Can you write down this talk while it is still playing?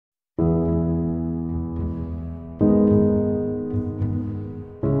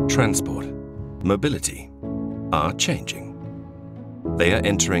Transport, mobility are changing. They are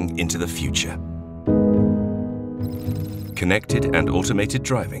entering into the future. Connected and automated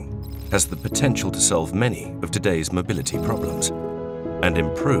driving has the potential to solve many of today's mobility problems and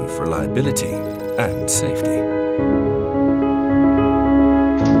improve reliability and safety.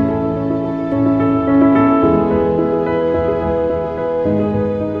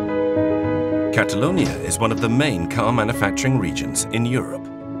 Catalonia is one of the main car manufacturing regions in Europe,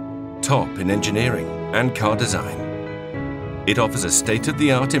 top in engineering and car design. It offers a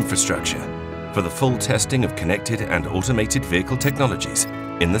state-of-the-art infrastructure for the full testing of connected and automated vehicle technologies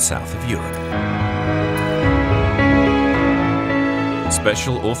in the south of Europe.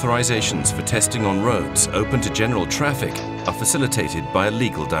 Special authorizations for testing on roads open to general traffic are facilitated by a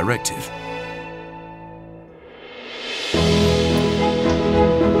legal directive.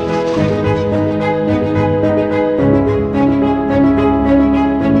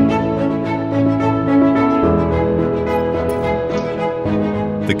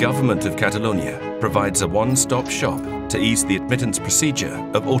 The government of Catalonia provides a one-stop shop to ease the admittance procedure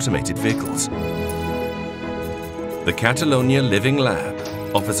of automated vehicles. The Catalonia Living Lab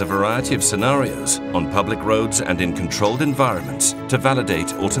offers a variety of scenarios on public roads and in controlled environments to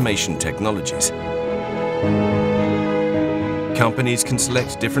validate automation technologies. Companies can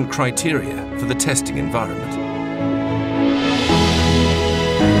select different criteria for the testing environment.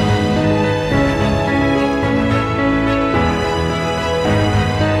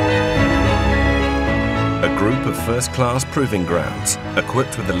 A group of first-class proving grounds,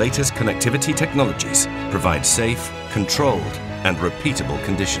 equipped with the latest connectivity technologies, provide safe, controlled and repeatable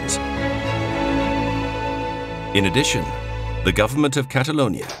conditions. In addition, the government of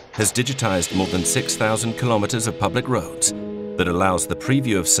Catalonia has digitized more than 6,000 kilometers of public roads that allows the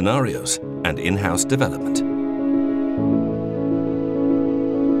preview of scenarios and in-house development.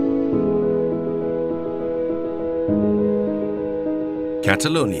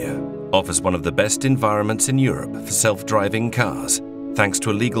 Catalonia offers one of the best environments in Europe for self-driving cars, thanks to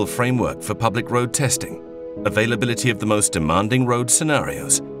a legal framework for public road testing, availability of the most demanding road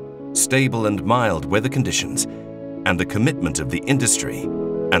scenarios, stable and mild weather conditions, and the commitment of the industry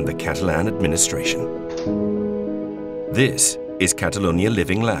and the Catalan administration. This is Catalonia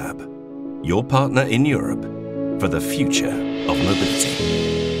Living Lab, your partner in Europe for the future of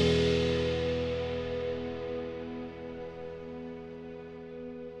mobility.